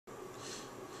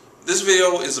This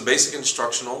video is a basic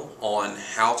instructional on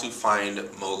how to find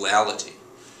molality.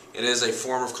 It is a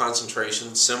form of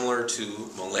concentration similar to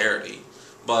molarity,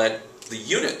 but the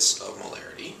units of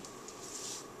molarity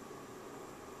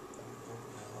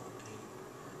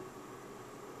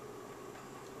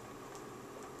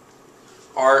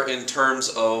are in terms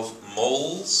of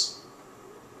moles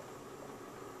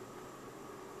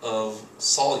of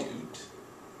solute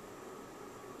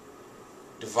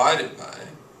divided by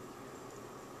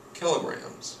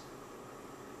kilograms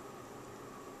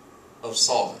of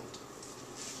solvent.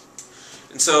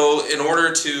 And so in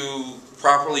order to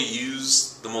properly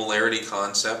use the molarity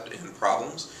concept in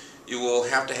problems, you will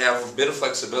have to have a bit of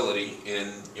flexibility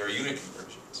in your unit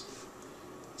conversions.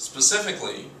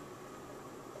 Specifically,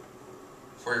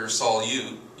 for your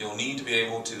solute, you'll need to be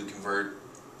able to convert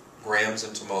grams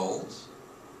into moles.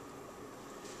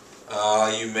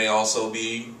 You may also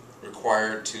be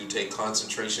required to take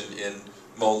concentration in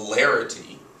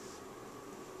molarity.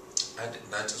 I did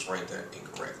not just write that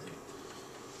incorrectly.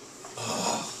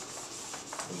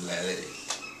 Molality.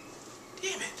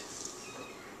 Damn it.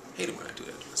 I hate it when I do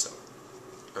that to myself.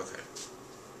 Okay.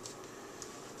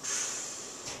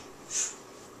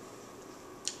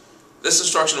 This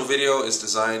instructional video is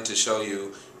designed to show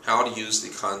you how to use the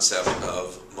concept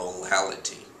of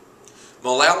molality.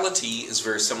 Molality is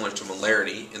very similar to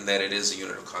molarity in that it is a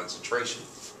unit of concentration.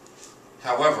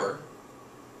 However,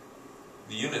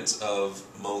 the units of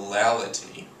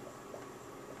molality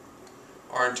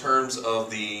are in terms of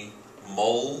the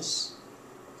moles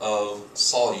of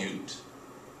solute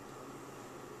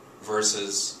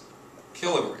versus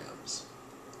kilograms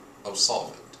of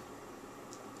solvent.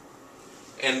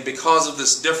 And because of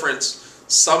this difference,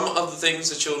 some of the things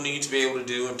that you'll need to be able to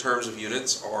do in terms of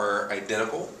units are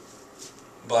identical,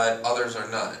 but others are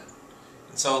not.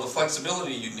 And so the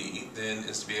flexibility you need then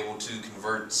is to be able to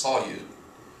convert solute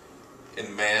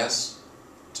in mass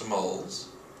to moles.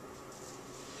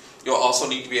 You'll also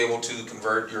need to be able to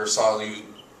convert your solute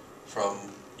from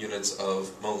units of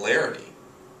molarity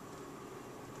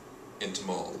into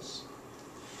moles.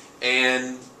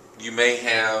 And you may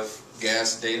have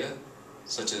gas data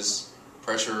such as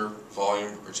pressure,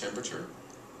 volume, or temperature,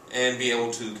 and be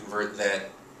able to convert that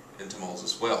into moles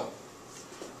as well.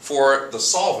 For the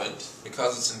solvent,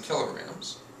 because it's in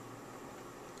kilograms,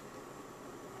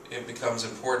 it becomes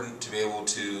important to be able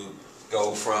to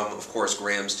go from, of course,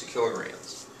 grams to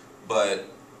kilograms, but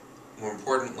more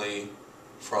importantly,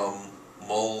 from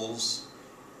moles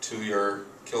to your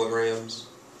kilograms,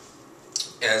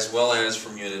 as well as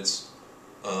from units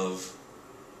of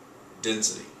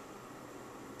density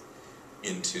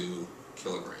into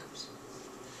kilograms.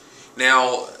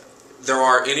 Now, there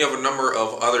are any of a number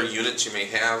of other units you may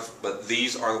have, but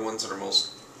these are the ones that are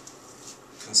most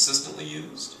consistently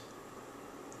used.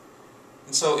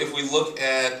 And so if we look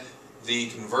at the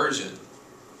conversion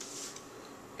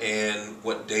and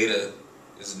what data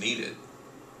is needed,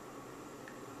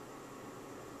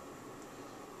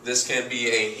 this can be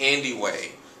a handy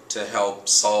way to help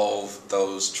solve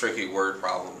those tricky word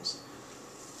problems.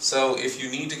 So if you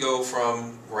need to go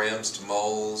from grams to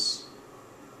moles,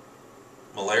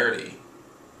 molarity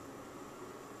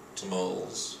to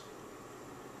moles,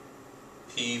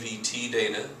 PVT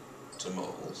data to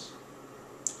moles,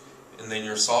 and then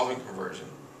your solvent conversion,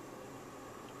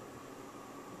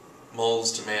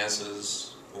 moles to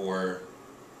masses or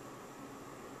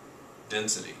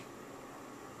density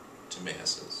to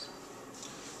masses,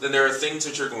 then there are things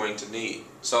that you're going to need.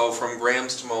 So from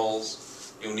grams to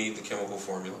moles, you'll need the chemical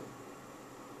formula.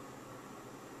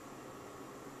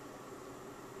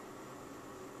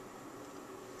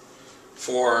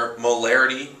 For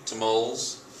molarity to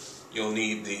moles, you'll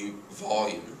need the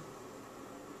volume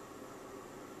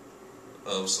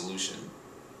of solution.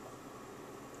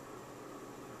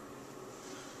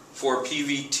 For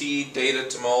PVT data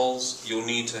to moles, you'll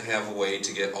need to have a way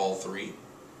to get all three,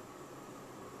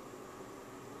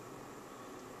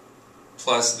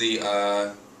 plus the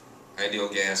ideal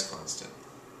gas constant.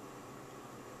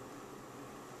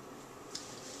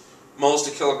 Moles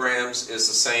to kilograms is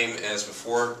the same as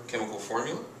before chemical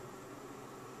formula.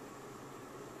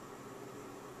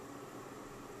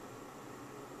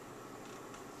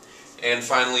 And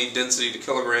finally, density to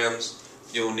kilograms,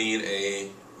 you'll need a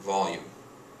volume.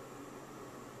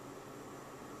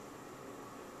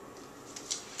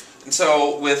 And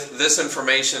so with this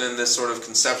information and this sort of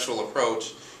conceptual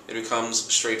approach, it becomes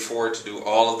straightforward to do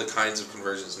all of the kinds of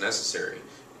conversions necessary,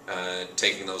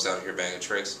 taking those out of your bag of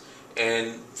tricks,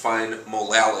 and find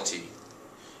molality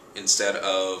instead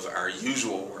of our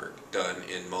usual work done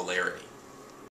in molarity.